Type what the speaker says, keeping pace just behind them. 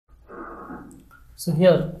So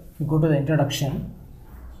here, if you go to the introduction,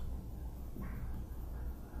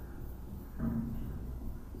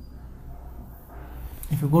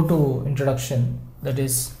 that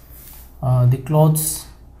is the clothes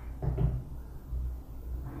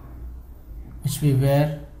which we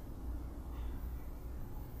wear,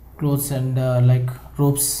 clothes and like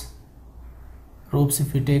ropes.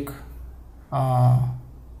 If we take, you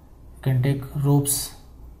can take ropes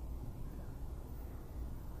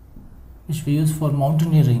which we use for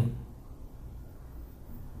mountaineering.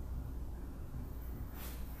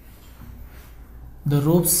 The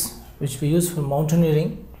ropes which we use for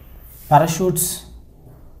mountaineering, parachutes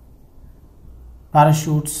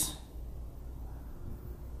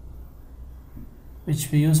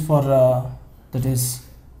which we use for that is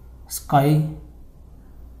sky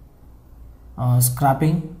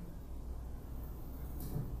scrapping,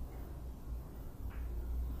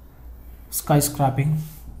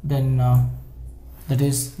 then that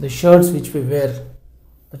is the shirts which we wear,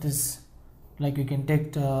 that is like you can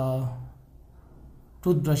take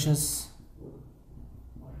toothbrushes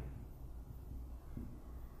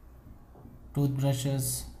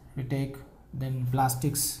we take, then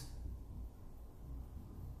plastics,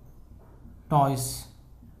 toys,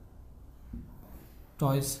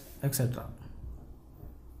 etc.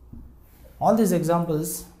 All these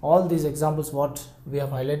examples what we have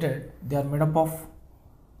highlighted, they are made up of,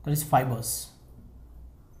 that is fibers.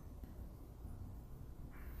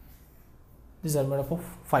 These are made up of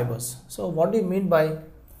fibers. So what do you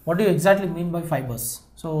exactly mean by fibers?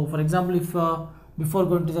 So for example, if before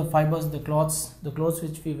going to the fibers, the clothes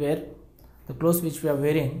which we wear, the clothes which we are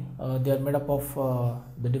wearing, they are made up of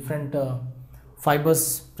the different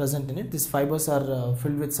fibers present in it. These fibers are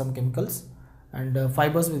filled with some chemicals, and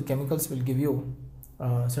fibers with chemicals will give you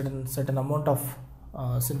certain amount of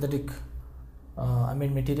synthetic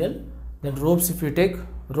material. Then ropes, if you take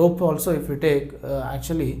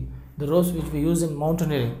actually the ropes which we use in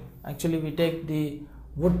mountaineering, actually we take the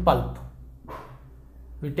wood pulp.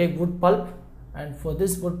 And for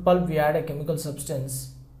this wood pulp we add a chemical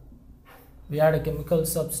substance. By adding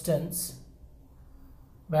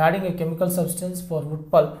a chemical substance for wood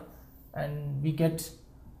pulp, and we get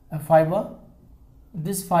a fiber.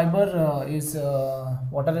 This fiber is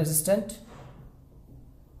water resistant,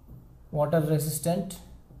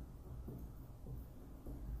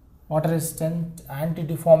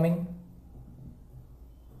 anti-deforming,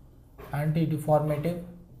 anti-deformative,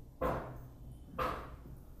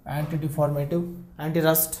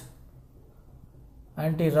 anti-rust,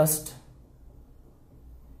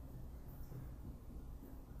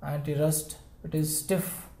 it is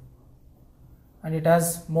stiff, and it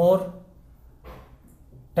has more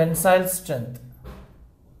tensile strength.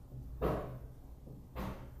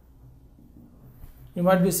 You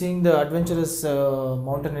might be seeing the adventurous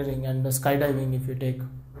mountaineering and skydiving. If you take,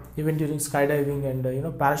 even during skydiving and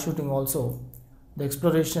parachuting also, the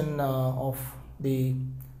exploration of the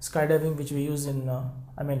skydiving which we use in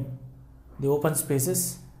the open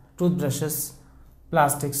spaces, toothbrushes,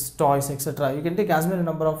 plastics, toys, etc. You can take as many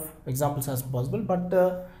number of examples as possible, but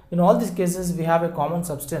in all these cases we have a common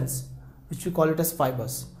substance which we call it as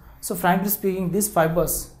fibers. So frankly speaking, these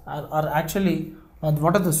fibers are actually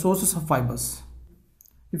what are the sources of fibers?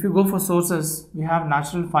 If you go for sources, we have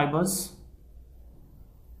natural fibers,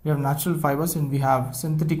 and we have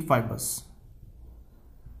synthetic fibers.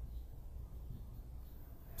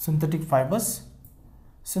 Synthetic fibers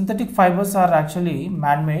are actually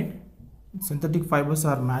man-made.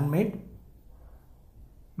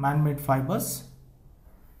 Man-made fibers,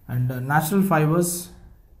 and natural fibers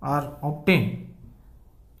are obtained.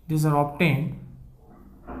 These are obtained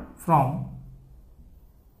from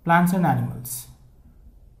plants and animals.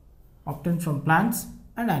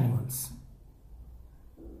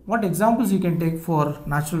 What examples you can take for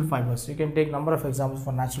natural fibers? You can take number of examples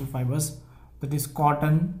for natural fibers, that is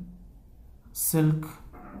cotton, silk,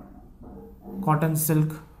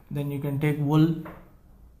 then you can take wool,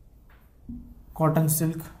 cotton,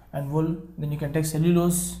 silk and wool. Then you can take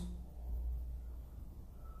cellulose.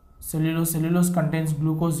 Cellulose contains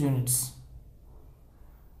glucose units.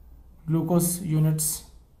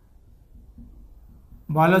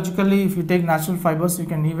 Biologically, if you take natural fibers, you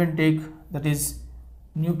can even take, that is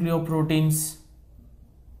nucleoproteins,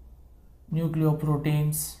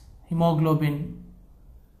 hemoglobin,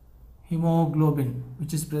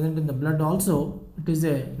 which is present in the blood also. It is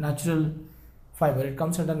a natural fiber. It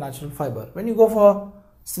comes under natural fiber. When you go for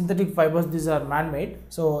synthetic fibers, these are man-made.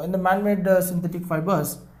 So in the man-made synthetic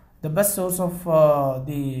fibers, the best source of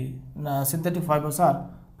the synthetic fibers are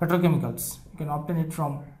petrochemicals. You can obtain it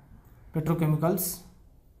from petrochemicals.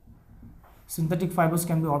 Synthetic fibers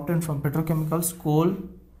can be obtained from petrochemicals,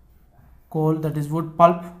 coal, that is wood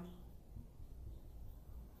pulp,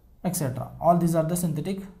 etc. All these are the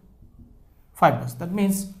synthetic fibers. That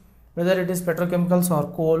means whether it is petrochemicals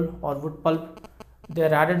or coal or wood pulp, they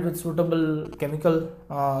are added with suitable chemical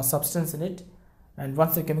substance in it, and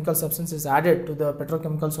once the chemical substance is added to the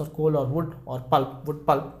petrochemicals or coal or wood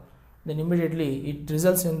pulp, then immediately it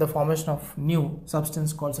results in the formation of new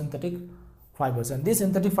substance called synthetic fibers. And these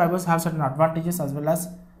synthetic fibers have certain advantages as well as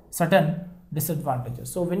certain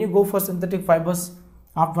disadvantages. So when you go for synthetic fibers,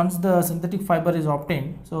 once the synthetic fiber is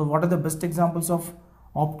obtained, so what are the best examples of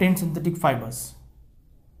obtained synthetic fibers?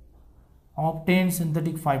 Obtained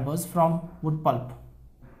synthetic fibers from wood pulp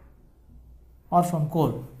or from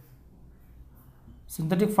coal.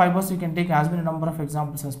 Synthetic fibers, you can take as many number of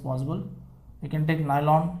examples as possible. You can take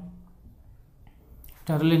nylon,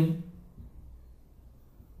 terylene,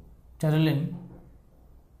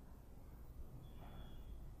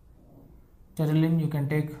 you can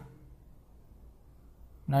take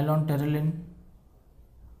nylon,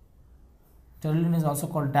 terylene is also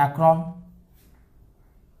called Dacron,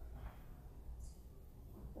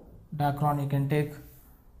 you can take.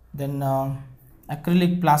 Then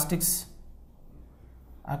acrylic plastics,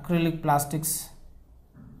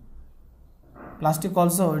 plastic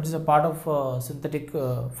also, it is a part of synthetic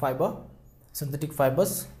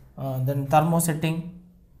fibers. Then thermosetting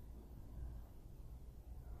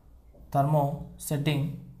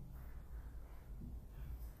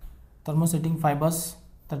fibers,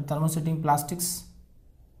 thermosetting plastics,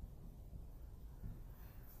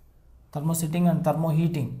 thermosetting and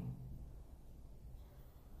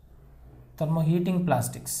thermoheating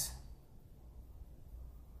plastics.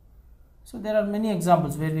 So there are many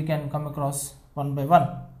examples where we can come across one by one.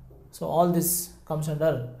 So all this comes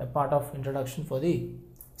under a part of introduction for the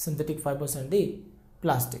synthetic fibers and the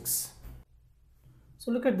plastics.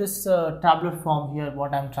 So look at this tabular form here,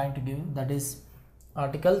 what I am trying to give, that is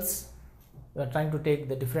articles. We are trying to take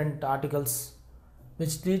the different articles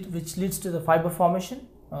which leads to the fiber formation.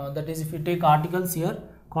 That is, if you take articles here,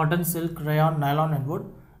 cotton, silk, rayon, nylon and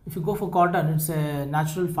wood. If you go for cotton, it's a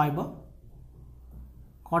natural fiber.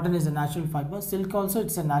 Cotton is a natural fiber. Silk also,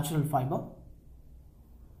 it's a natural fiber.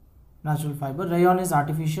 Rayon is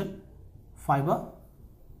artificial fiber,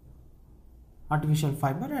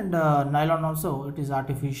 and nylon also, it is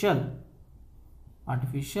artificial,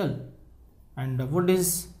 and wood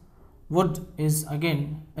is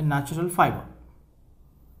again a natural fiber.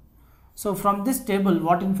 So from this table,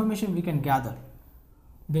 what information we can gather?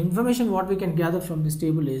 The information what we can gather from this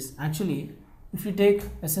table is, actually, if you take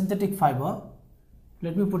a synthetic fiber,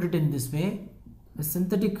 let me put it in this way, a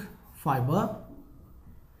synthetic fiber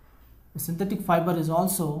is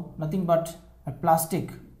also nothing but a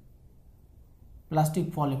plastic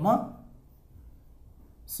polymer.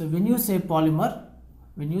 So when you say polymer,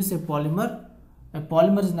 a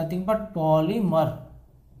polymer is nothing but polymer.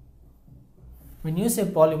 When you say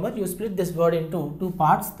polymer, you split this word into two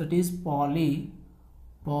parts, that is poly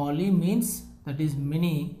means that is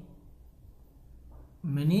many,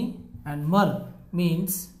 and mer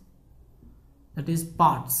means that is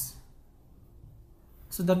parts.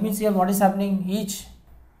 So that means here what is happening,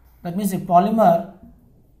 that means a polymer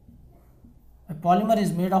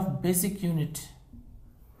is made of basic unit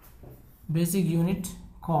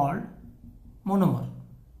called monomer.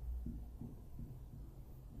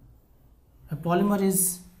 A polymer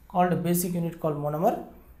is called a basic unit called monomer,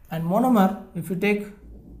 and monomer, if you take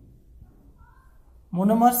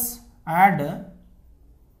monomers add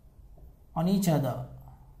on each other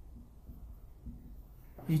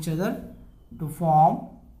to form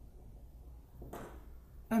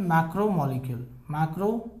a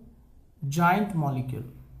giant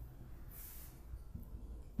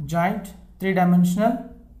three-dimensional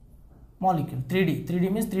molecule.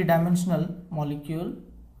 3D means three-dimensional molecule,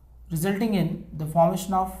 resulting in the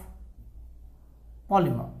formation of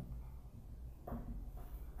polymer.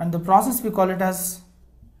 And the process we call it as,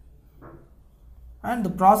 and the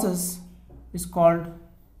process is called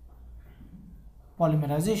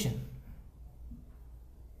polymerization.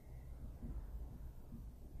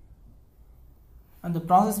 And the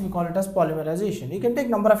process we call it as polymerization. You can take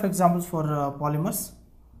number of examples for polymers,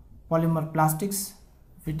 polymer plastics.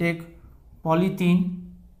 If we take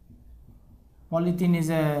polythene is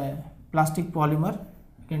a plastic polymer.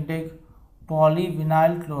 You can take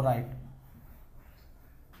polyvinyl chloride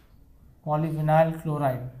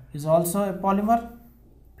is also a polymer.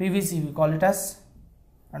 PVC we call it as,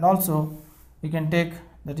 and also you can take,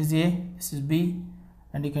 that is A, this is B,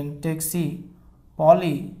 and you can take C,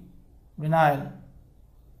 polyvinyl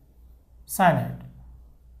cyanide.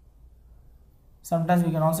 Sometimes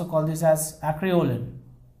we can also call this as acreolin.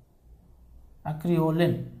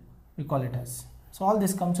 Acreolin we call it as. So all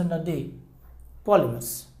this comes under the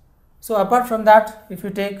polymers. So apart from that, if you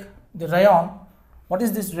take the rayon, what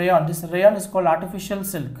is this rayon? This rayon is called artificial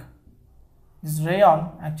silk. This rayon,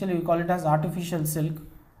 actually we call it as artificial silk.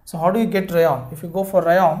 So how do you get rayon? If you go for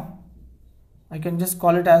rayon, I can just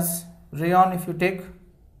call it as rayon. If you're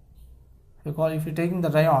taking the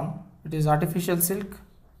rayon, it is artificial silk.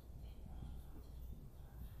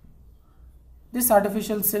 This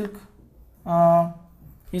artificial silk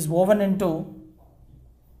is woven into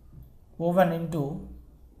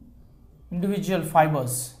individual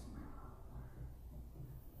fibers.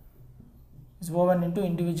 Is woven into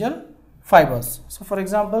individual fibers. So for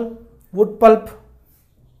example, wood pulp,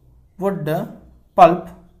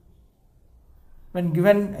 when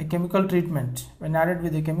given a chemical treatment, when added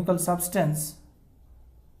with a chemical substance,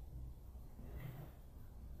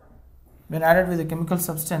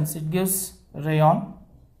 it gives rayon.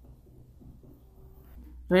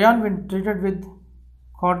 Rayon, when treated with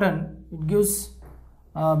cotton, it gives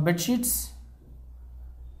bed sheets.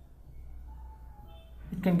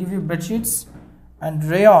 It can give you bed sheets. And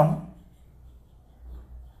rayon,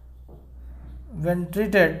 when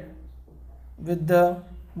treated with the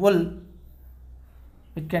wool,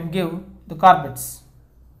 it can give the carpets.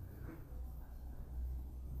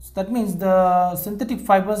 So that means the synthetic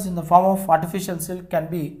fibers in the form of artificial silk can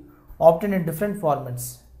be obtained in different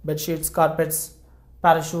formats: bed sheets, carpets,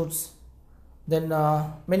 parachutes, then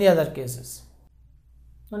many other cases.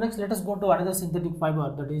 So next, let us go to another synthetic fiber,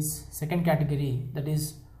 that is second category, that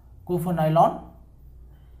is go for nylon.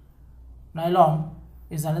 Nylon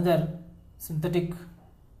is another synthetic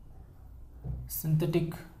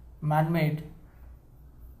man-made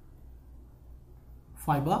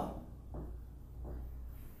fiber.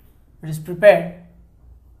 It is prepared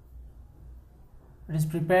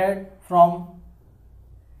from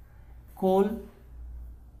coal,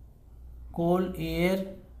 air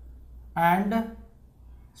and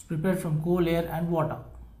water.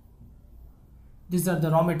 These are the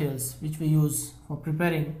raw materials which we use for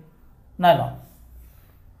preparing nylon.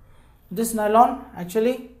 This nylon,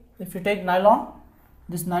 actually, if you take nylon,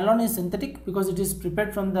 this nylon is synthetic because it is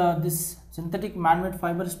prepared from this synthetic man-made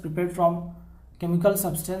fiber is prepared from chemical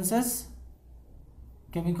substances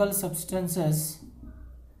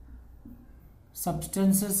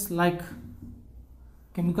like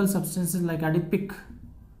adipic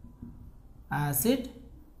acid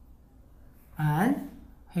and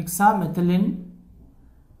hexamethylene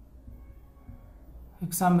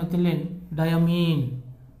diamine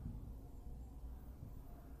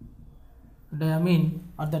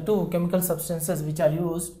are the two chemical substances which are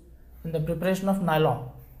used in the preparation of nylon.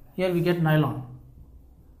 Here we get nylon.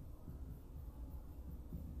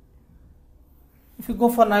 If you go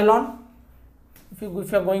for nylon, if you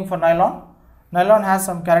are going for nylon has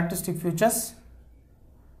some characteristic features.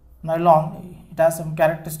 It has some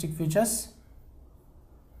characteristic features.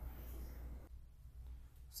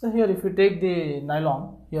 So here, if you take the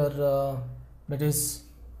nylon here, that is,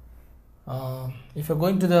 if you are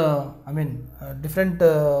going to the different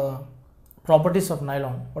properties of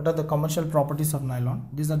nylon. What are the commercial properties of nylon?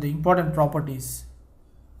 These are the important properties.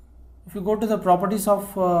 If you go to the properties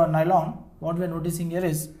of nylon, what we are noticing here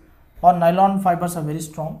is all nylon fibers are very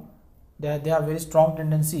strong. They have very strong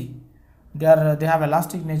tendency. They have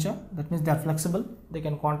elastic nature. That means they are flexible. They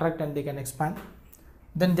can contract and they can expand.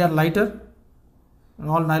 Then they are lighter.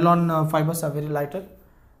 All nylon fibers are very lighter.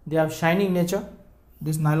 They have shining nature.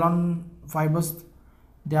 These nylon fibers,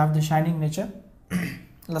 they have the shining nature.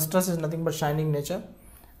 Lustrous is nothing but shining nature.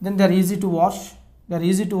 Then they are easy to wash. They are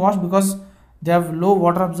easy to wash because they have low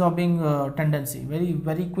water absorbing tendency.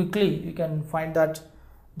 Very quickly you can find that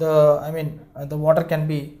the water can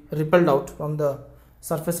be repelled out from the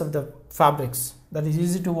surface of the fabrics. That is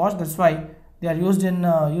easy to wash. That's why they are used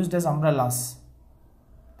as umbrellas.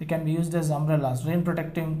 They can be used as umbrellas, rain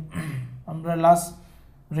protecting umbrellas,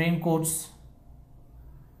 raincoats,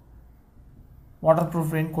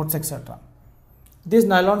 waterproof raincoats, etc. These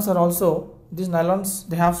nylons,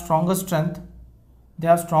 they have stronger strength. They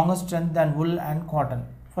have stronger strength than wool and cotton.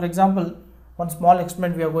 For example, one small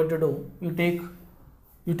experiment we are going to do. You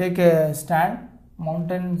take a stand,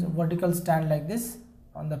 vertical stand like this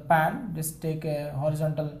on the pan. Just take a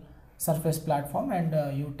horizontal surface platform and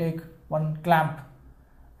you take one clamp.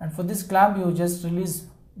 And for this clamp, you just release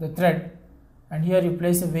the thread, and here you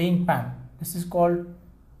place a weighing pan. This is called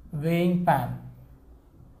weighing pan.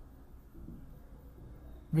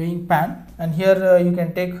 And here you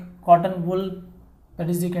can take cotton, wool. That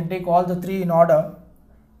is, you can take all the three in order.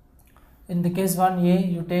 In the case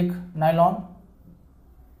 1A, you take nylon.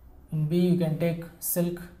 In B you can take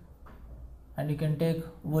silk and you can take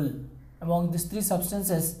wool. Among these three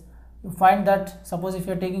substances, you find that suppose if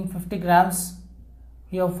you are taking 50 grams,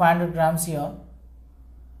 here 500 grams here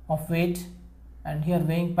of weight, and here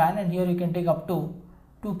weighing pan, and here you can take up to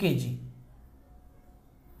 2 kg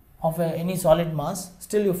of any solid mass.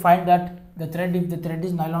 Still you find that the thread, if the thread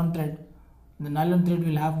is nylon thread, the nylon thread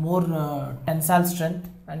will have more tensile strength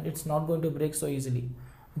and it's not going to break so easily.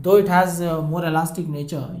 Though it has more elastic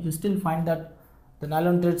nature, you still find that the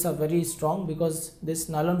nylon threads are very strong, because these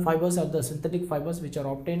nylon fibers are the synthetic fibers which are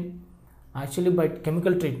obtained actually by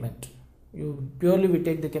chemical treatment. We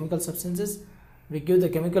take the chemical substances, we give the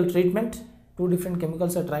chemical treatment, two different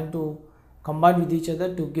chemicals are trying to combine with each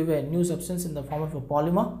other to give a new substance in the form of a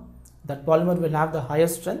polymer. That polymer will have the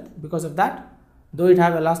highest strength. Because of that, though it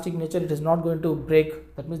have elastic nature, it is not going to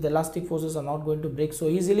break. That means the elastic forces are not going to break so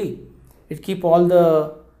easily. It keeps all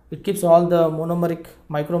the monomeric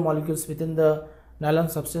micromolecules within the nylon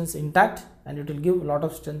substance intact, and it will give a lot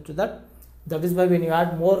of strength to that. That is why when you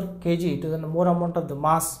add more kg to the more amount of the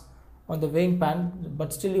mass on the weighing pan,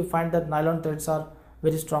 but still you find that nylon threads are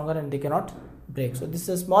very stronger and they cannot break. So this is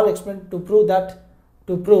a small experiment to prove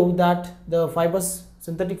that the fibers,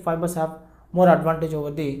 synthetic fibers, have more advantage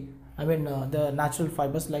over the natural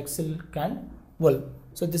fibers like silk and wool.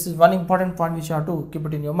 So this is one important point which you have to keep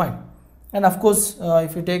it in your mind. And of course,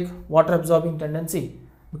 if you take water absorbing tendency,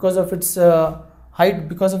 because of its high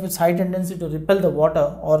tendency to repel the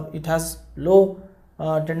water, or it has low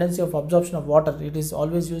tendency of absorption of water, it is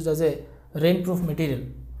always used as a rainproof material.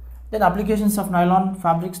 Then applications of nylon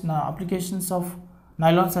fabrics, applications of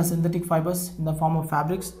nylons as synthetic fibers in the form of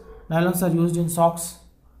fabrics. Nylons are used in socks.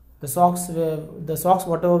 The socks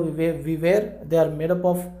whatever we wear, they are made up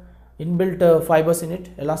of inbuilt fibers in it,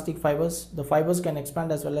 elastic fibers. The fibers can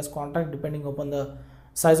expand as well as contract depending upon the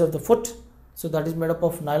size of the foot. So that is made up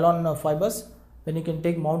of nylon fibers. Then you can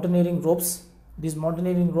take mountaineering ropes. These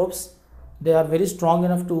mountaineering ropes, they are very strong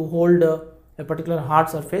enough to hold a particular hard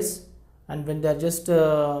surface, and when they are just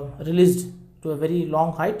released to a very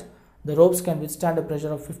long height, the ropes can withstand a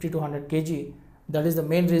pressure of 50 to 100 kg. That is the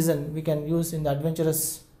main reason we can use in the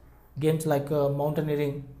adventurous games like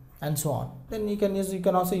mountaineering and so on. Then you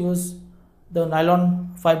can also use the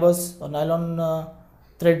nylon fibers or nylon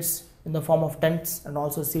threads in the form of tents and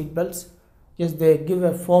also seat belts. Yes, they give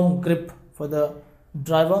a firm grip for the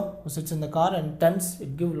driver who sits in the car, and tents,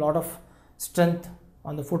 it gives a lot of strength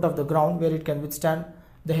on the foot of the ground where it can withstand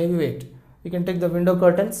the heavy weight. You can take the window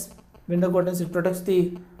curtains. Window curtains, it protects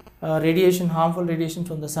the harmful radiation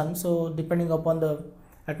from the sun. So depending upon the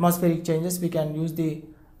atmospheric changes, we can use the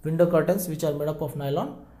window curtains which are made up of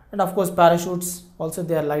nylon. And of course parachutes also,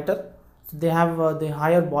 they are lighter, so they have the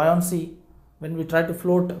higher buoyancy. When we try to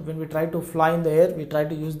float, when we try to fly in the air, we try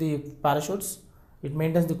to use the parachutes. It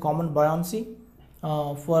maintains the common buoyancy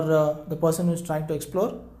for the person who is trying to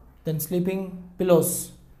explore. Then sleeping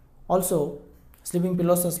pillows or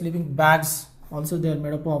sleeping bags also, they are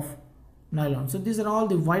made up of nylon. So these are all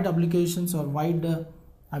the wide applications or wide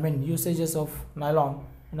usages of nylon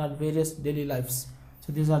in our various daily lives.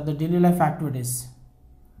 So these are the daily life activities,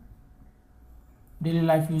 daily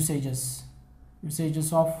life usages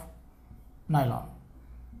of nylon,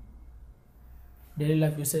 daily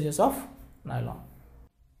life usages of nylon.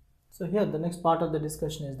 So here the next part of the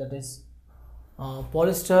discussion is, that is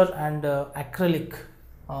polyester and acrylic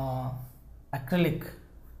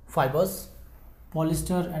fibers.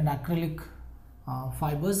 Polyester and acrylic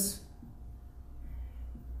fibers,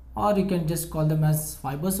 or you can just call them as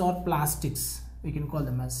fibers or plastics. We can call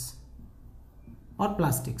them as, or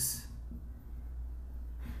plastics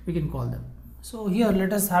we can call them. So here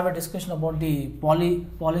let us have a discussion about the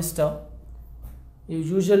polyester.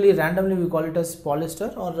 Usually randomly we call it as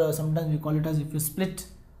polyester, or sometimes we call it as, if you split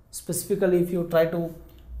specifically, if you try to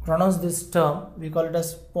pronounce this term, we call it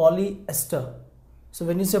as polyester. So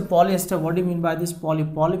when you say polyester, what do you mean by this? Poly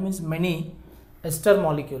means many ester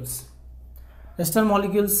molecules. These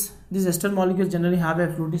ester molecules generally have a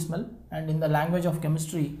fruity smell, and in the language of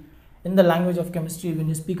chemistry, when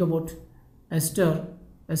you speak about ester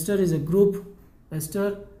is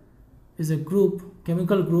a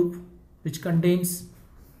chemical group which contains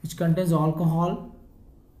alcohol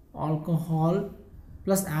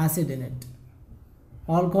plus acid in it.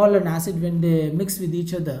 Alcohol and acid, when they mix with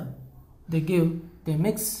each other, they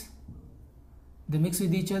mix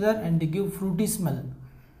with each other and they give fruity smell.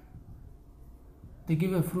 They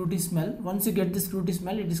give a fruity smell. Once you get this fruity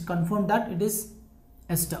smell, it is confirmed that it is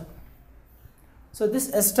ester. So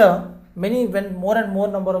this ester, when more and more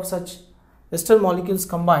number of such ester molecules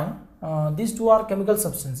combine, these two are chemical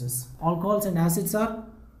substances. Alcohols and acids are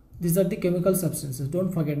These are the chemical substances.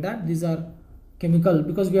 Don't forget that these are chemical,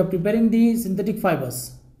 because we are preparing the synthetic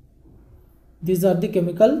fibers. These are the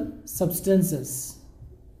chemical substances.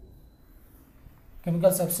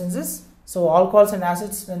 Chemical substances. So alcohols and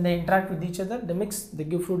acids, when they interact with each other, they mix, they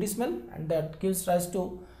give fruity smell, and that gives rise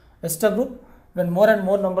to ester group. When more and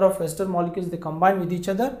more number of ester molecules they combine with each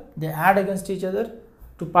other, they add against each other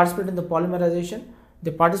to participate in the polymerization.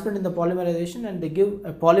 They participate in the polymerization and they give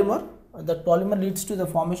a polymer. That polymer leads to the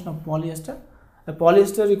formation of polyester. A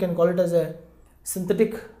polyester, you can call it as a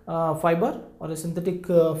synthetic fiber or a synthetic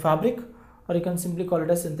fabric, or you can simply call it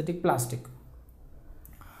as synthetic plastic.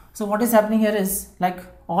 So what is happening here is, like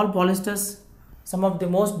all polyesters, some of the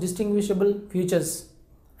most distinguishable features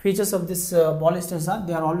of this polyesters are,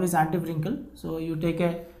 they are always anti-wrinkle. So you take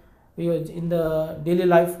in the daily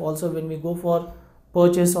life also, when we go for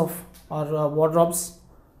purchase of our wardrobes,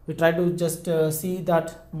 we try to just see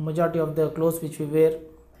that majority of the clothes which we wear,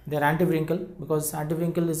 they are anti-wrinkle, because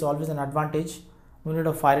anti-wrinkle is always an advantage when you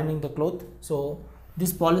of ironing the cloth. So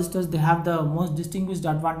these polyesters, they have the most distinguished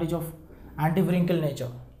advantage of anti-wrinkle nature.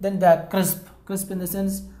 Then they are crisp in the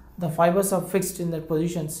sense the fibers are fixed in their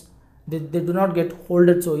positions. They do not get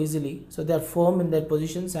holded so easily, so they are firm in their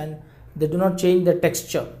positions and they do not change their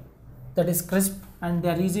texture. That is crisp, and they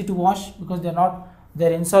are easy to wash because they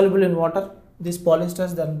are insoluble in water. These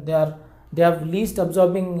polyesters, they have least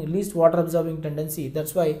water absorbing tendency.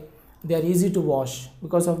 That's why they are easy to wash,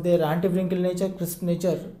 because of their anti-wrinkle nature, crisp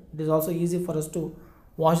nature. It is also easy for us to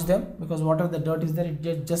wash them, because whatever the dirt is there,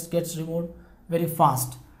 it just gets removed very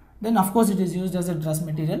fast. Then of course it is used as a dress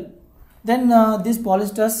material. Then these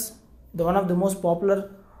polyesters, one of the most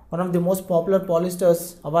popular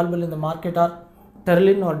polyesters available in the market are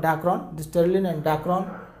terylene or dacron. This terylene and dacron,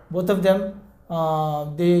 both of them,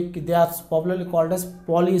 they are popularly called as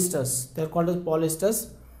polyesters. They are called as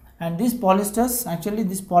polyesters, and these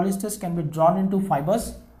polyesters can be drawn into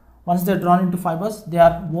fibers. Once they are drawn into fibers, they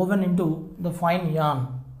are woven into the fine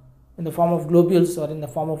yarn in the form of globules or in the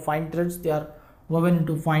form of fine threads. They are woven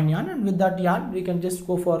into fine yarn, and with that yarn we can just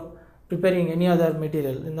go for preparing any other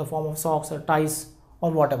material in the form of socks or ties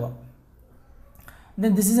or whatever.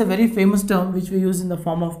 Then this is a very famous term which we use in the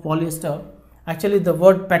form of polyester. Actually the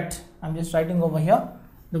word PET, I'm just writing over here,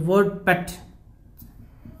 the word PET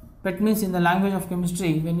means, in the language of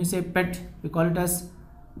chemistry, when you say PET, we call it as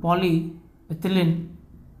polyethylene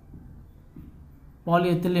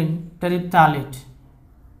terephthalate.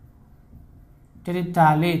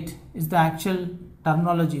 Terephthalate is the actual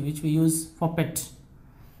terminology which we use for PET.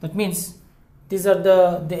 That means these are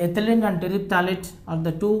the ethylene and terephthalate are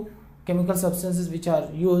the two chemical substances which are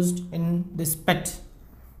used in this PET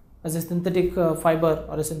as a synthetic fiber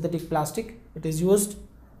or a synthetic plastic. It is used.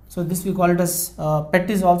 So this we call it as PET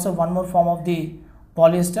is also one more form of the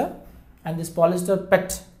polyester, and this polyester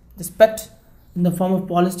PET, this PET in the form of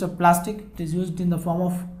polyester plastic, it is used in the form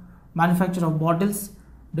of manufacture of bottles,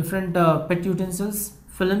 different PET utensils,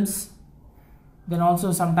 films, then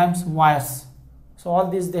also sometimes wires. So all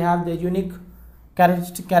these, they have their unique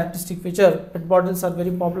characteristic feature. PET bottles are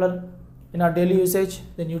very popular in our daily usage.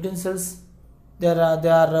 Then utensils,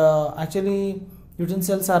 actually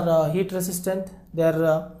utensils are heat resistant.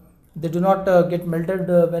 They do not get melted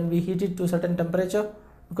when we heat it to certain temperature,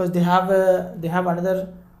 because they have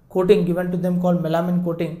another coating given to them called melamine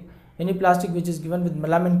coating. Any plastic which is given with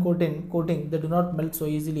melamine coating, they do not melt so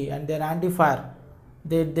easily, and they are anti-fire.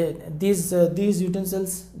 These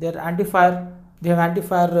utensils, they are anti-fire. They have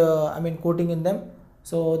anti-fire coating in them.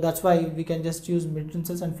 So that's why we can just use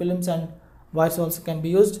utensils, and films and wires also can be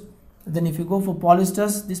used. Then if you go for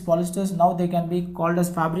polyesters, these polyesters now they can be called as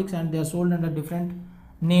fabrics, and they are sold under different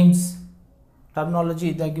names,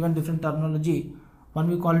 terminology. They are given different terminology. One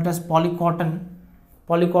we call it as polycotton.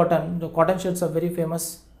 The cotton shirts are very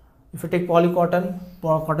famous. If you take polycotton,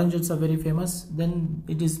 cotton shirts are very famous. Then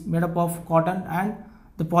it is made up of cotton and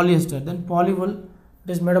the polyester. Then polywool,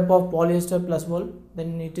 it is made up of polyester plus wool.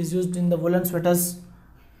 Then it is used in the woolen sweaters,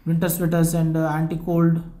 winter sweaters, and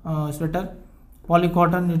anti-cold sweater.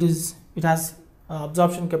 Polycotton, it has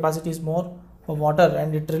absorption capacity is more for water,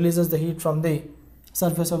 and it releases the heat from the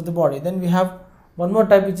surface of the body. Then we have one more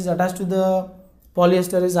type which is attached to the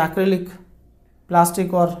polyester is acrylic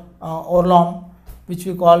plastic or Orlon, which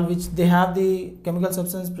they have the chemical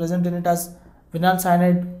substance present in it as vinyl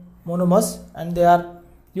cyanide monomers, and they are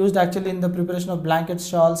used actually in the preparation of blankets,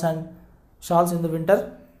 shawls in the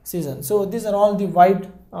winter season. So these are all the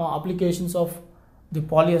wide applications of the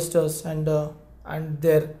polyesters and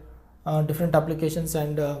their different applications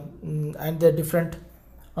and their different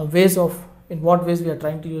ways of in what ways we are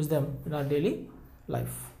trying to use them in our daily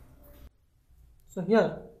life. So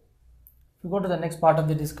here If we go to the next part of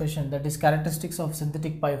the discussion, that is characteristics of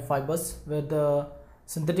synthetic fibers, where the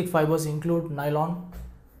synthetic fibers include nylon,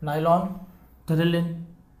 terylene,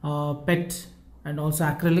 PET, and also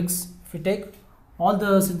acrylics. If we take all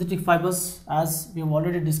the synthetic fibers, as we have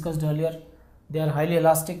already discussed earlier, they are highly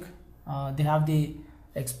elastic. They have the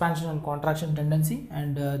expansion and contraction tendency,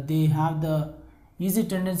 and they have the easy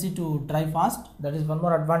tendency to dry fast. That is one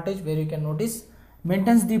more advantage, where you can notice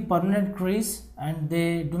maintains the permanent crease, and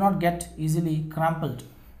they do not get easily crumpled.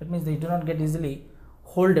 That means they do not get easily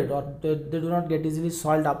holded, or they do not get easily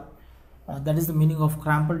soiled up. That is the meaning of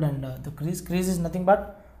crumpled. And the crease is nothing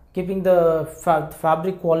but keeping the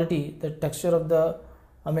fabric quality, the texture of the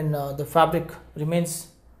the fabric remains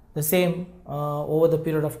the same over the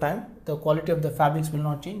period of time. The quality of the fabrics will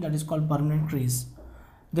not change. That is called permanent crease.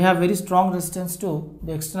 They have very strong resistance to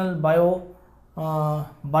the external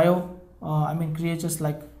creatures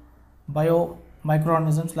like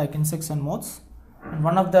microorganisms like insects and moths. And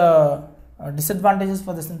one of the disadvantages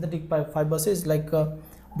for the synthetic fibers is like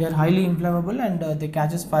they are highly inflammable, and they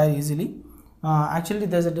catches fire easily. Actually,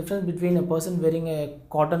 there's a difference between a person wearing a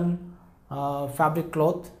cotton fabric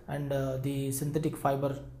cloth and the synthetic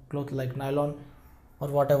fiber cloth like nylon or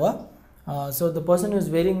whatever. So the person who is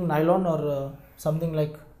wearing nylon or something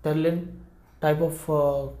like terylene type of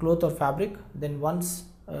cloth or fabric, then once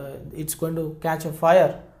it's going to catch a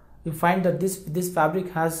fire, you find that this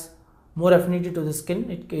fabric has more affinity to the skin.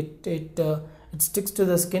 It sticks to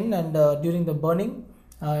the skin, and during the burning,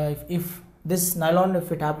 if this nylon,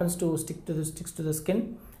 if it happens to sticks to the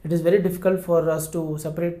skin, it is very difficult for us to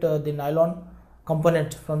separate the nylon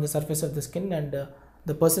component from the surface of the skin, and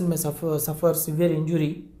the person may suffer severe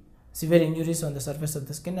injuries on the surface of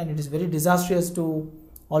the skin. And it is very disastrous to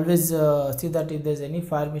always see that if there is any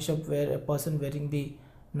fire mishap where a person wearing the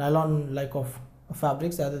nylon like of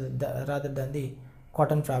fabrics rather than the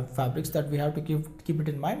cotton fabrics, that we have to keep it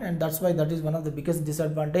in mind. And that's why that is one of the biggest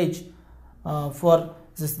disadvantage for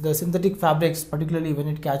the synthetic fabrics, particularly when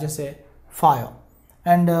it catches a fire.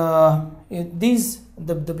 And the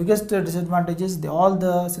biggest disadvantages, all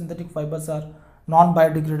the synthetic fibers are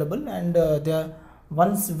non-biodegradable, and they are,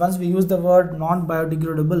 once we use the word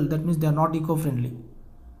non-biodegradable, that means they are not eco-friendly.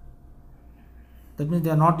 If they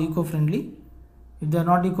are not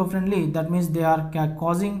eco-friendly, that means they are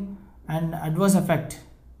causing an adverse impact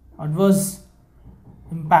on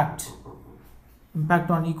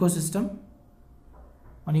ecosystem.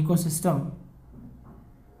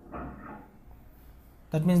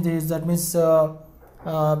 That means if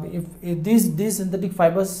these synthetic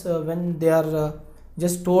fibers, when they are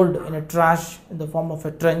just stored in a trash in the form of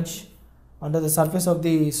a trench under the surface of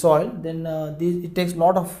the soil, then it takes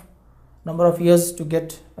number of years to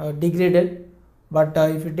get degraded. But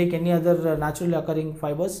if you take any other naturally occurring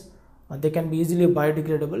fibers, they can be easily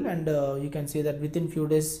biodegradable, and you can see that within few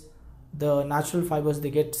days the natural fibers, they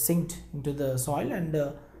get sinked into the soil, and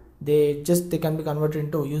they can be converted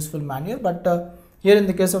into useful manure. But here in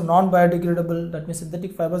the case of non-biodegradable, that means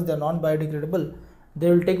synthetic fibers, they are non-biodegradable. They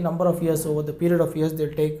will take number of years, over the period of years they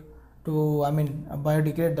will take to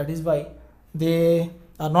biodegrade. That is why they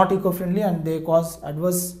are not eco-friendly, and they cause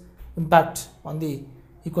adverse impact on the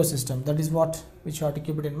ecosystem. That is what we have to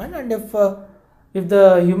keep it in mind. And if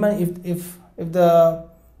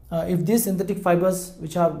these synthetic fibers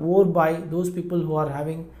which are worn by those people who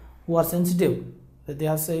are sensitive, if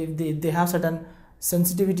they have certain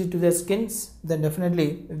sensitivity to their skins, then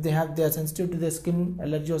definitely if they are sensitive to their skin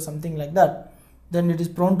allergy or something like that, then it is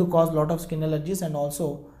prone to cause lot of skin allergies, and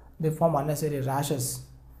also they form unnecessary rashes,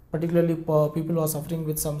 particularly for people who are suffering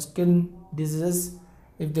with some skin diseases.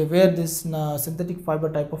 If they wear this synthetic fiber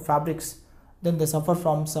type of fabrics, then they suffer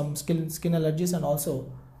from some skin allergies, and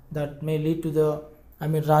also that may lead to the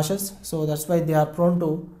rashes. So that's why they are prone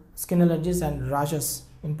to skin allergies and rashes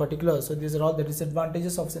in particular. So these are all the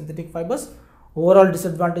disadvantages of synthetic fibers, overall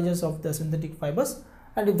disadvantages of the synthetic fibers.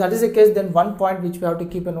 And if that is the case, then one point which we have to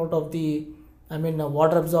keep a note of the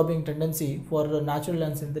water absorbing tendency for natural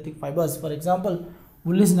and synthetic fibers. For example,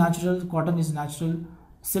 wool is natural, cotton is natural,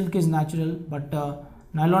 silk is natural, but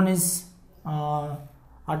nylon is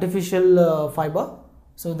artificial fiber,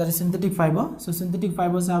 so that is synthetic fiber. So synthetic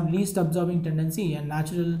fibers have least absorbing tendency, and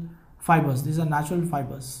natural fibers, these are natural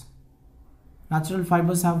fibers. Natural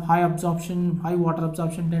fibers have high water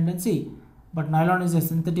absorption tendency, but nylon is a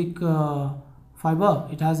synthetic fiber,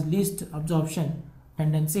 it has least absorption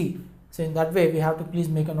tendency. So in that way we have to please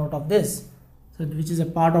make a note of this, so which is a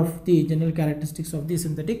part of the general characteristics of the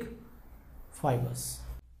synthetic fibers.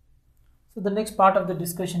 So the next part of the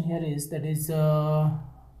discussion here is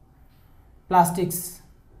plastics.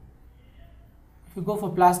 If you go for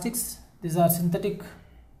plastics, these are synthetic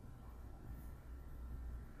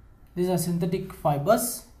These are synthetic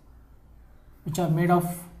fibers which are made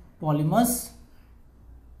of polymers.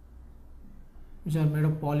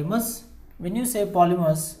 When you say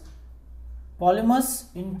polymers, polymers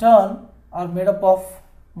in turn are made up of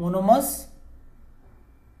monomers.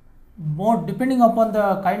 More depending upon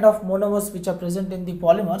the kind of monomers which are present in the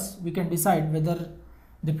polymers, we can decide whether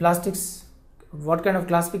the plastics, what kind of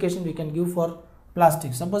classification we can give for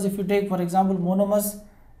plastics. Suppose if you take for example monomers,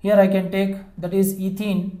 here I can take that is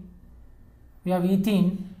ethene. We have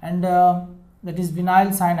ethene and that is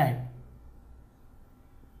vinyl cyanide.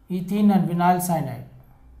 Ethene and vinyl cyanide.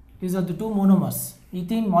 These are the two monomers.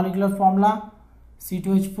 Ethene molecular formula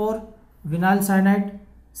C2H4, vinyl cyanide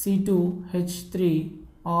C2H3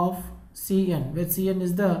 of Cn, where Cn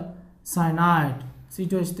is the cyanide,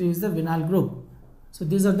 C2H3 is the vinyl group. So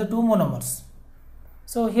these are the two monomers.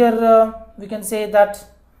 So here we can say that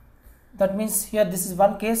means here this is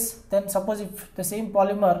one case. Then suppose if the same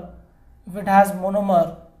polymer, if it has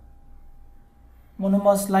monomers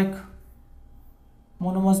like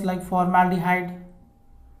formaldehyde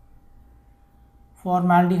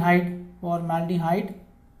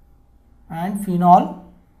and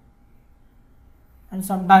phenol, and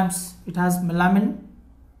sometimes it has melamine.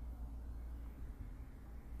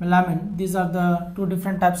 These are the two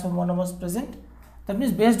different types of monomers present. That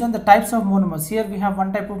means based on the types of monomers, here we have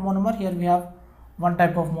one type of monomer, here we have one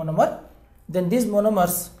type of monomer. Then these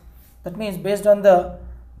monomers, that means based on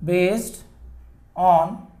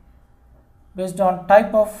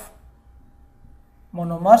type of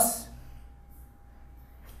monomers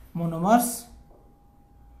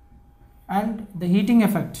and the heating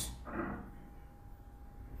effect,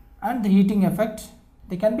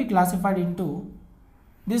 they can be classified into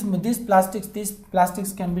these plastics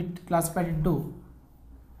can be classified into.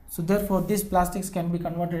 So therefore these plastics can be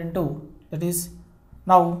converted into, that is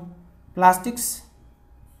now plastics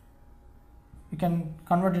we can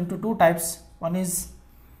convert into two types. One is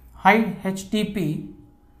high HDP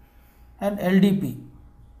and LDP.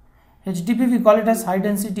 HDP we call it as high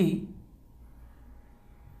density.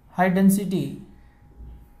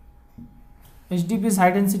 HDP is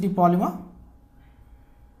high density polymer.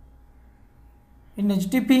 In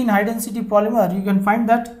HDP, in high density polymer, you can find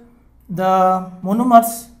that the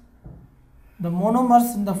monomers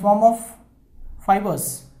in the form of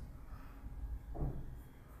fibers,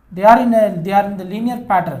 they are in the linear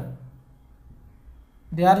pattern.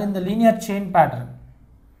 They are in the linear chain pattern.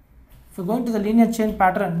 If you go into the linear chain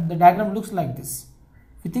pattern, the diagram looks like this.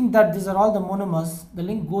 If you think that these are all the monomers, the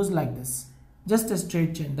link goes like this, just a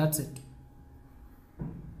straight chain, that's it.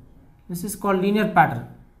 This is called linear pattern,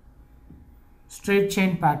 straight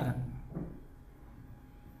chain pattern.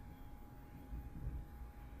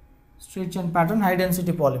 Straight chain pattern, high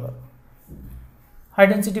density polymer.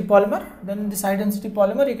 Then in this high density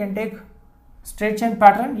polymer you can take straight chain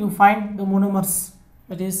pattern, you find the monomers,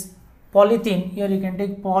 that is polythene. Here you can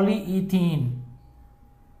take polyethene.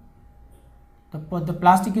 The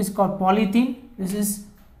plastic is called polyethene. This is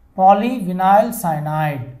polyvinyl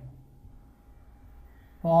cyanide.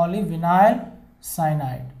 All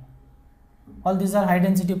these are high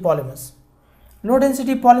density polymers. Low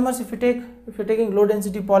density polymers, if you're taking low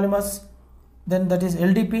density polymers, then that is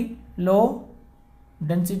LDP, low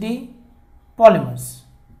density polymers.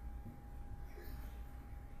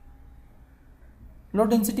 Low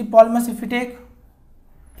density polymers, if you take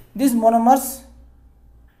these monomers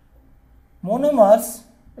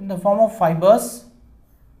in the form of fibers,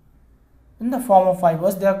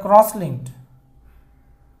 they are cross-linked.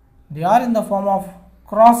 They are in the form of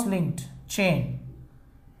cross-linked chain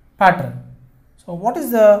pattern. So what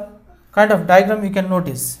is the kind of diagram you can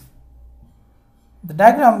notice? The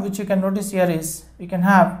diagram which you can notice here is, you can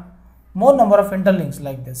have more number of interlinks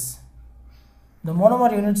like this. The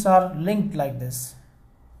monomer units are linked like this,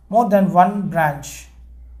 more than one branch.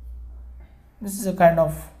 This is a kind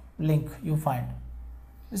of link you find.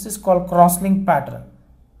 This is called cross-linked pattern,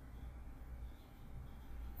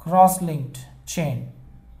 cross-linked chain.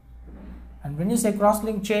 And when you say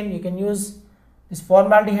cross-linked chain, you can use this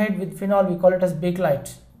formaldehyde with phenol, we call it as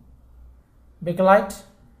bakelite,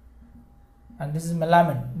 and this is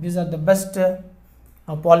melamine. These are the best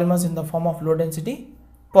polymers in the form of low density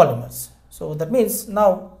polymers. So that means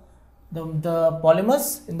now the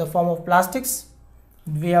polymers in the form of plastics,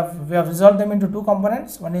 we have resolved them into two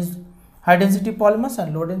components. One is high density polymers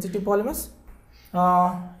and low density polymers.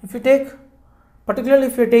 If you take, particularly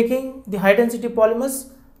if you are taking the high density polymers,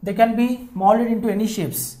 they can be molded into any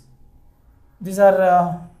shapes. These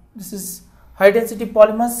are this is high density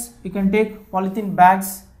polymers. You can take polythene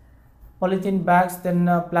bags, then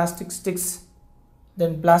plastic sticks,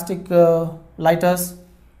 then plastic lighters,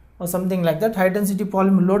 or something like that. High density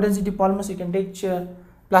polymer, low density polymers, you can take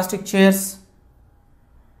plastic chairs,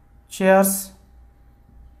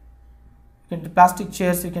 plastic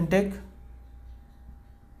chairs you can take.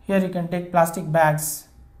 Here you can take plastic bags,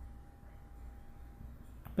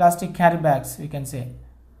 plastic carry bags, we can say,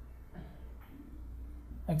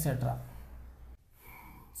 etc.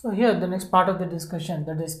 So here the next part of the discussion,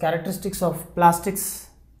 that is characteristics of plastics.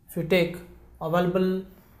 If you take available,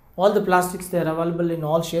 all the plastics, they are available in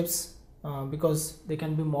all shapes because they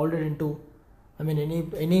can be molded into,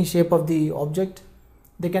 any shape of the object.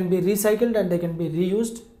 They can be recycled and they can be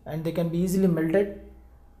reused, and they can be easily melted,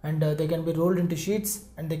 and they can be rolled into sheets,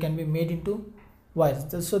 and they can be made into wires.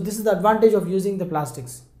 So this is the advantage of using the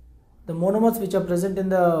plastics. The monomers which are present in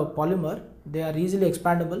the polymer, they are easily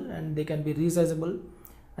expandable and they can be resizable,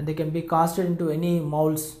 and they can be casted into any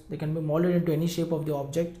molds. They can be molded into any shape of the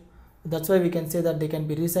object. That's why we can say that they can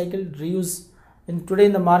be recycled, reused. Today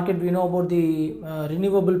in the market, we know about the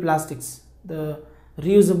renewable plastics, the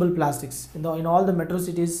reusable plastics. In all the metro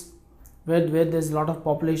cities where there's a lot of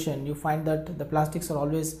population, you find that the plastics are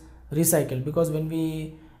always recycled, because when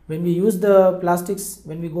we use the plastics,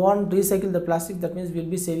 when we go on recycle the plastic, that means we'll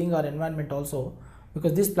be saving our environment also,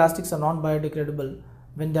 because these plastics are non-biodegradable.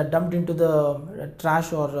 When they are dumped into the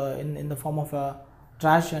trash, or in the form of a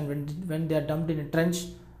trash, and when they are dumped in a trench,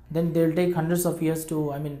 then they will take hundreds of years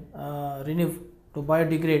to renew, to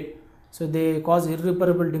biodegrade. So they cause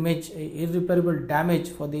irreparable damage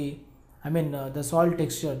for the the soil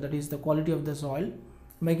texture, that is the quality of the soil,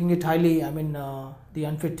 making it highly the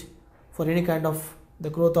unfit for any kind of the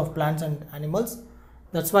growth of plants and animals.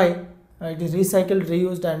 That's why it is recycled,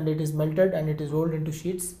 reused, and it is melted, and it is rolled into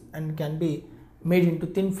sheets, and can be made into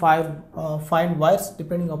thin fine wires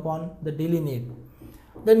depending upon the daily need.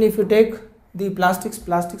 Then if you take the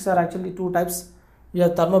plastics are actually two types. We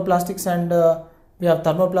have thermoplastics and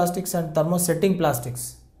thermosetting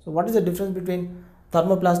plastics. So what is the difference between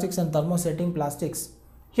thermoplastics and thermosetting plastics?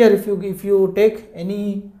 Here if you take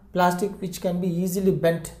any plastic which can be easily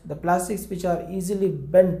bent, the plastics which are easily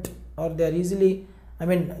bent, or they are easily,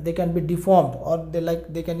 they can be deformed, or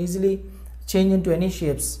they can easily change into any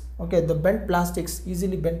shapes. Okay, the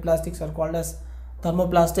easily bent plastics are called as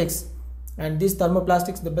thermoplastics. And these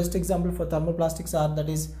thermoplastics, the best example for thermoplastics are, that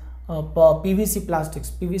is PVC plastics.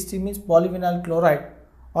 PVC means polyvinyl chloride,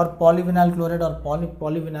 or polyvinyl chloride, or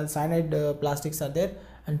polyvinyl cyanide plastics are there.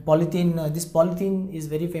 And polythene, this polythene is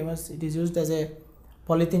very famous. It is used as a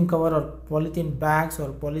polythene cover, or polythene bags,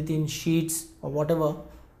 or polythene sheets, or whatever.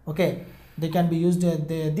 Okay, they can be used,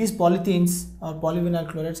 these polythenes or polyvinyl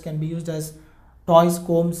chlorides can be used as toys,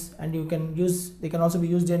 combs, and they can also be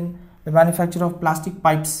used in the manufacture of plastic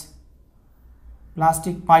pipes,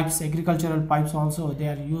 agricultural pipes also. They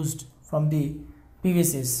are used from the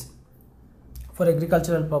PVCs for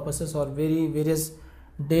agricultural purposes, or various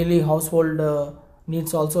daily household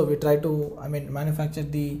needs also. We try to manufacture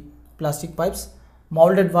the plastic pipes,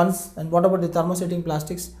 molded ones. And what about the thermosetting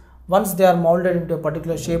plastics? Once they are molded into a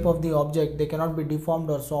particular shape of the object, they cannot be deformed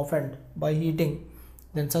or softened by heating.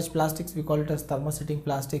 Then such plastics, we call it as thermosetting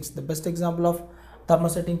plastics. The best example of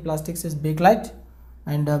thermosetting plastics is bakelite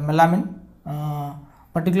and melamine.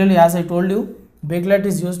 Particularly, as I told you, bakelite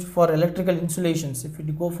is used for electrical insulations. If you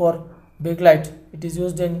go for bakelite, it is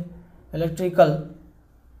used in electrical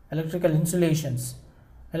insulations.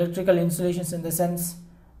 Electrical insulations in the sense,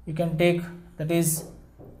 you can take, that is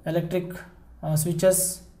electric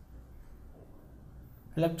switches,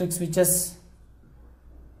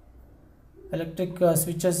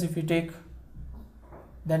 if you take,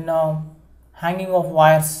 then hanging of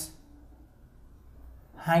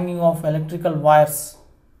electrical wires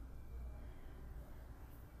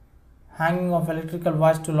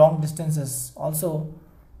to long distances. Also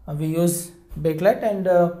we use bakelite. And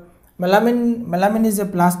melamine is a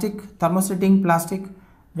plastic, thermosetting plastic,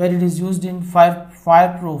 where it is used in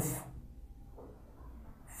fireproof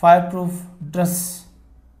dress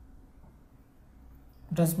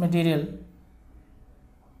material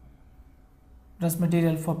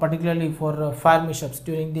for, particularly for fire mishaps,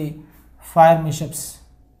 during the fire mishaps.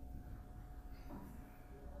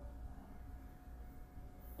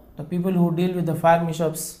 The people who deal with the fire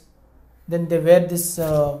mishaps, then they wear this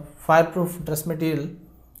fireproof dress material,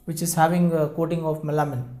 which is having a coating of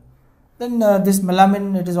melamine. Then this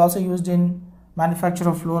melamine, it is also used in manufacture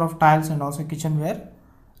of floor of tiles and also kitchenware.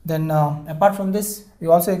 Then apart from this, we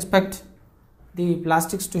also expect the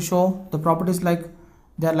plastics to show the properties like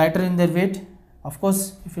they are lighter in their weight. Of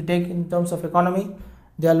course, if you take in terms of economy,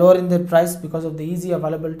 they are lower in their price because of the easy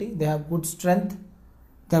availability. They have good strength.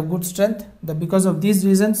 Because of these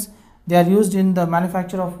reasons, They are used in the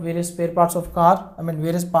manufacture of various spare parts of car,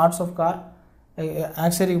 various parts of car,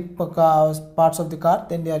 auxiliary parts of the car.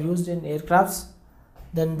 Then they are used in aircrafts,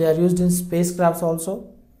 then they are used in spacecrafts also.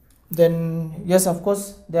 Then yes, of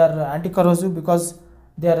course, they are anti-corrosive because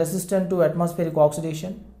they are resistant to atmospheric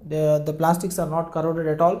oxidation. The plastics are not corroded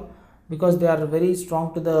at all because they are very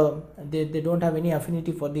strong to they don't have any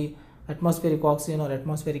affinity for the atmospheric oxygen or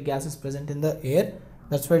atmospheric gases present in the air.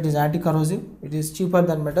 That's why it is anti-corrosive. It is cheaper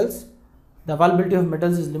than metals. The availability of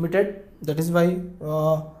metals is limited. That is why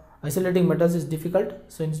isolating metals is difficult.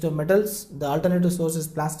 So instead of metals, the alternative source is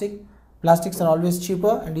plastic. Plastics are always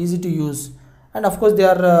cheaper and easy to use, and of course they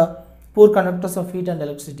are poor conductors of heat and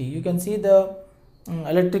electricity. You can see the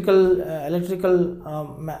electrical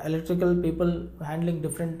people handling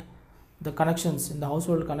the connections in the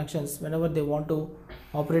household connections. Whenever they want to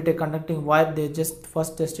operate a conducting wire, they just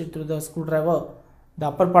first test it through the screwdriver. The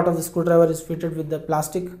upper part of the screwdriver is fitted with the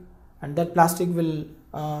plastic, and that plastic will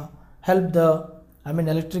help the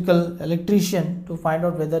electrician to find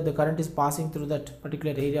out whether the current is passing through that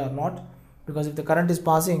particular area or not. Because if the current is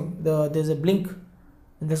passing, there is a blink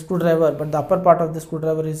in the screwdriver, but the upper part of the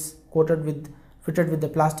screwdriver is fitted with the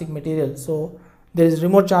plastic material, so there is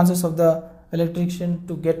remote chances of the electrician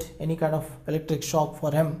to get any kind of electric shock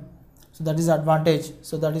for him. So that is the advantage.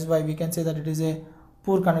 So that is why we can say that it is a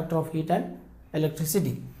poor conductor of heat and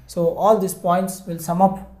electricity. So all these points will sum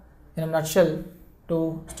up in a nutshell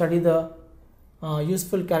to study the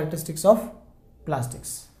useful characteristics of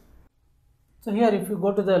plastics. So here, if you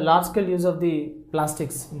go to the large scale use of the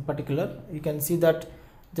plastics in particular, you can see that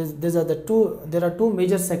there are two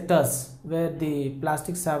major sectors where the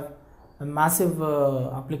plastics have a massive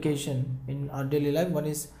application in our daily life. One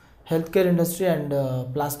is healthcare industry and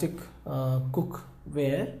plastic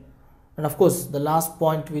cookware, and of course the last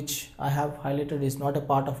point which I have highlighted is not a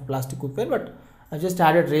part of plastic cookware, but I just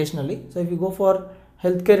added rationally. So if you go for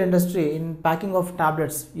healthcare industry in packing of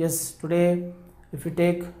tablets, yes, today if you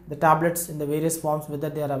take the tablets in the various forms, whether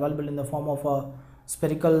they are available in the form of a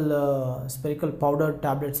spherical powdered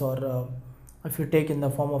tablets, or if you take in the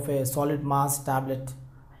form of a solid mass tablet,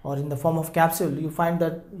 or in the form of capsule, you find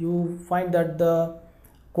that the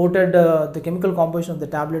coated the chemical composition of the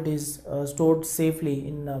tablet is stored safely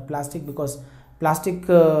in plastic, because plastic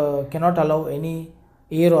cannot allow any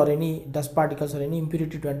air or any dust particles or any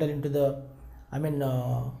impurity to enter into the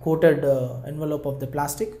coated envelope of the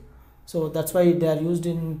plastic. So that's why they are used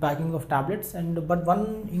in packing of tablets. And but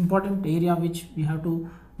one important area which we have to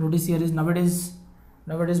notice here is nowadays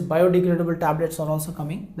biodegradable tablets are also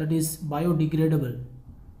coming. That is biodegradable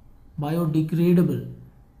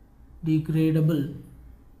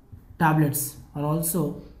tablets are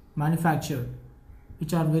also manufactured,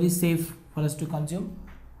 which are very safe for us to consume.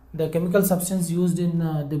 The chemical substance used in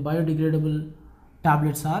the biodegradable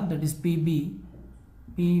tablets are, that is PBHV.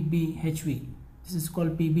 This is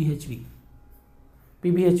called PBHV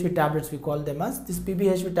tablets, we call them as. These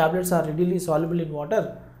PBHV tablets are readily soluble in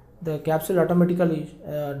water. The capsule automatically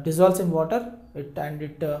dissolves in water, it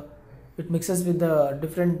mixes with the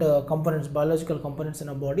different components, biological components in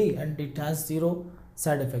our body, and it has zero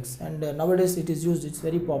side effects. And nowadays it is used, it's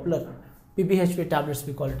very popular. PBHV tablets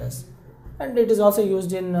we call it as. And it is also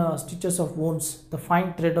used in stitches of wounds. The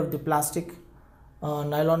fine thread of the plastic,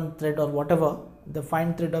 nylon thread or whatever, the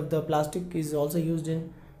fine thread of the plastic is also used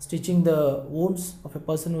in stitching the wounds of a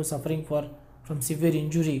person who is suffering from severe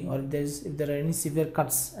injury, or if there are any severe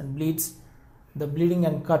cuts and bleeds. The bleeding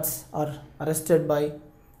and cuts are arrested by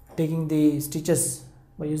taking the stitches,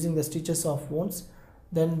 by using the stitches of wounds.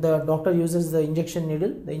 Then the doctor uses the injection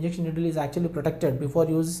needle. The injection needle is actually protected before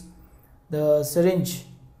use. The syringe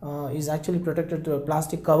is actually protected to a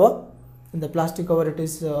plastic cover. In the plastic cover it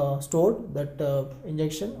is stored, that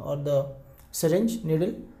injection or the syringe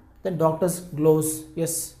needle. Then doctor's gloves,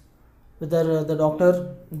 yes, whether the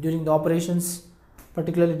doctor during the operations,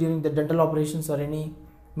 particularly during the dental operations or any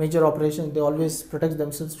major operation, they always protect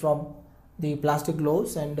themselves from the plastic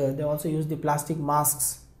gloves, and they also use the plastic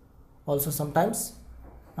masks also sometimes.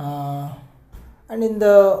 And in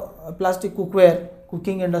the plastic cookware,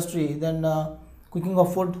 cooking industry, then cooking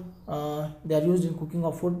of food, they are used in cooking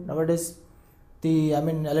of food. Nowadays the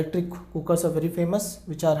electric cookers are very famous,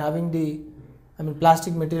 which are having the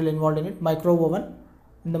plastic material involved in it. Micro oven.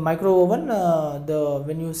 In the micro oven,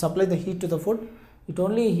 when you supply the heat to the food, it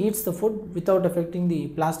only heats the food without affecting the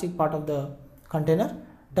plastic part of the container.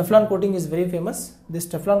 Teflon coating is very famous. This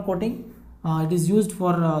Teflon coating, it is used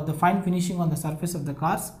for the fine finishing on the surface of the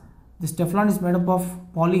cars. This Teflon is made up of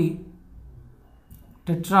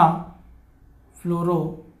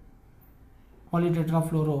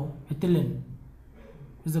polytetrafluoroethylene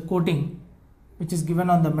is the coating which is given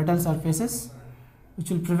on the metal surfaces, which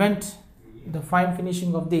will prevent the fine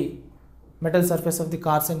finishing of the metal surface of the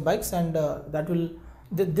cars and bikes, and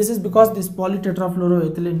this is because this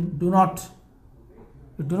polytetrafluoroethylene do not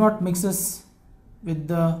mixes with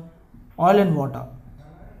the oil and water,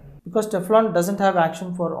 because Teflon doesn't have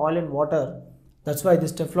action for oil and water. That's why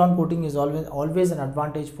this Teflon coating is always an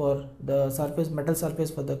advantage for the metal surface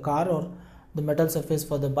for the car, or the metal surface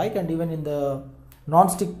for the bike. And even in the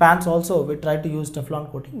non-stick pans also we try to use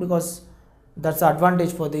Teflon coating, because that's the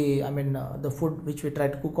advantage for the the food which we try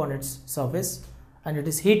to cook on its surface, and it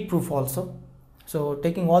is heat proof also. So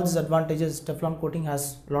taking all these advantages, Teflon coating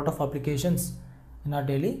has a lot of applications in our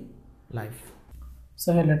daily life.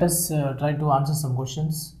 So here let us try to answer some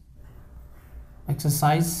questions.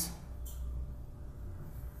 Exercise.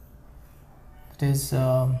 It is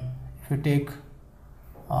if you take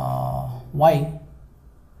Y,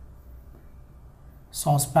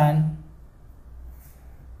 saucepans,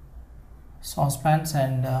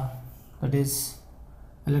 and that is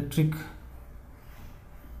electric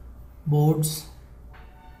boards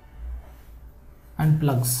and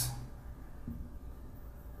plugs,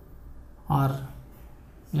 or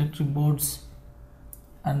electric boards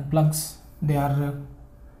and plugs, they are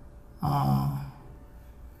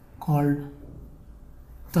called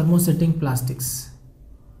thermosetting plastics.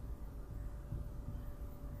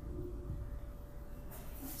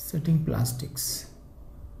 Setting plastics.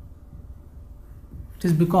 It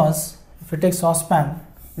is because if you take saucepan,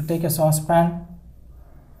 you take a saucepan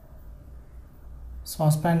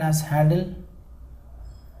has handle,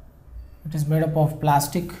 it is made up of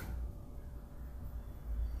plastic.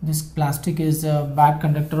 This plastic is a bad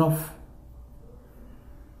conductor of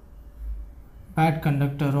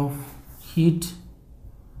heat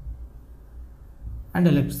and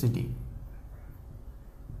electricity.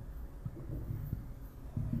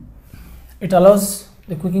 It allows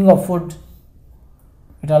the cooking of food.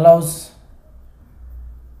 It allows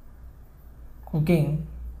cooking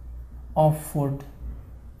of food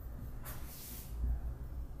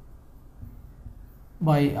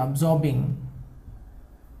by absorbing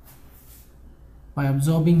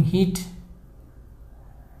heat,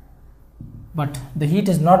 but the heat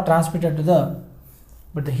is not transmitted to the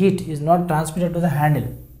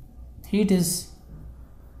handle. Heat is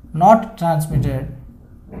not transmitted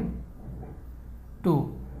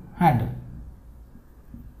to handle.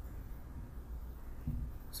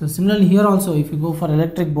 So similarly here also, if you go for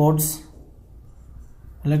electric boards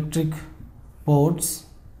or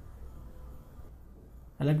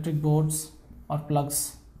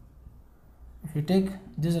plugs, if you take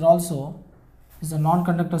this is a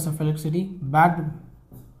non-conductors of electricity, bad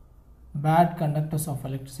conductors of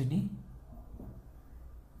electricity,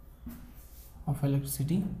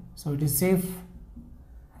 so it is safe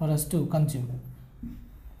for us to consume.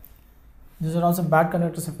 These are also bad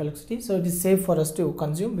conductors of electricity, so it is safe for us to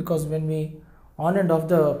consume, because when we on and off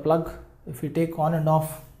the plug, if we take on and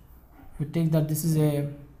off, if you take that this is a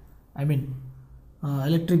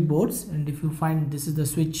electric boards, and if you find this is the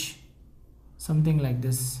switch, something like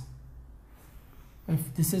this,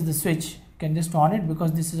 if this is the switch, you can just on it,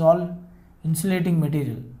 because this is all insulating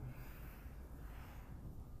material,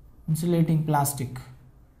 insulating plastic,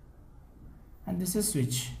 and this is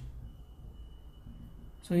switch.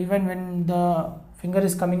 So even when the finger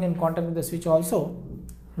is coming in contact with the switch also,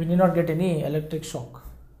 we need not get any electric shock.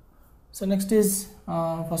 So next is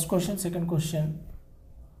first question. Second question,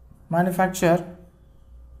 manufacture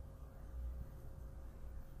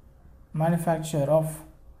of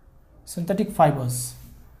synthetic fibers.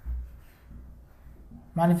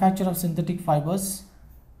 Manufacture of synthetic fibers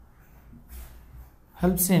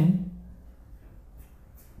helps in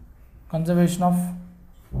conservation of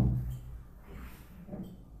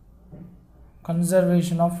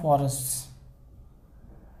forests.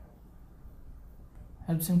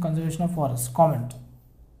 Comment.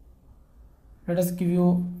 Let us give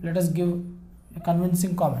a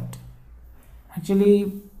convincing comment.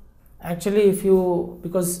 Actually if you,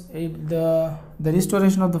 because the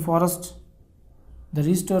restoration of the forest, the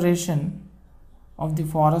restoration of the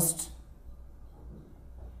forest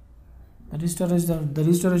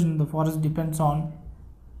depends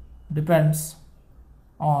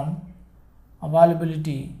on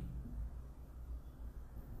availability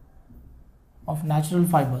of natural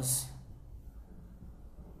fibers.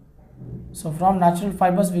 So from natural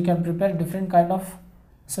fibers we can prepare different kind of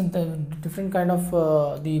the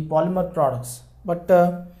polymer products, but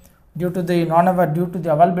due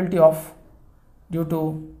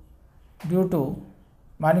to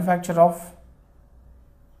manufacture of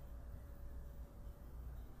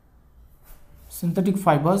synthetic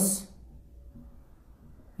fibers,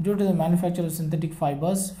 due to the manufacture of synthetic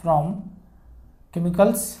fibers from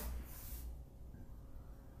chemicals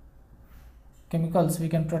we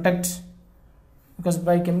can protect, because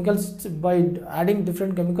by adding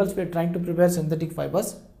different chemicals we are trying to prepare synthetic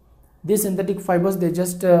fibers. These synthetic fibers, they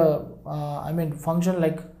just function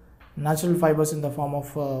like natural fibers in the form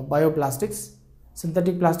of bioplastics.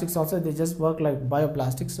 Synthetic plastics also, they just work like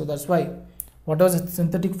bioplastics. So that's why whatever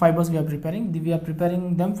synthetic fibers we are preparing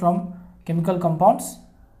them from chemical compounds.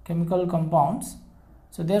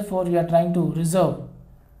 So therefore we are trying to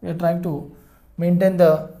maintain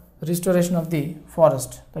the restoration of the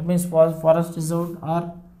forest. That means forest reserves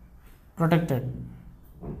are protected.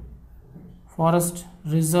 Forest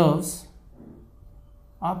reserves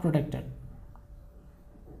are protected.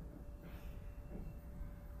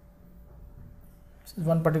 This is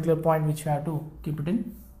one particular point which you have to keep it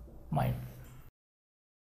in mind.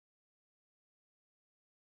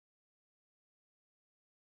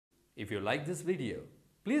 If you like this video,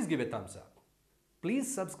 please give a thumbs up.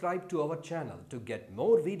 Please subscribe to our channel to get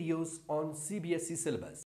more videos on CBSE syllabus.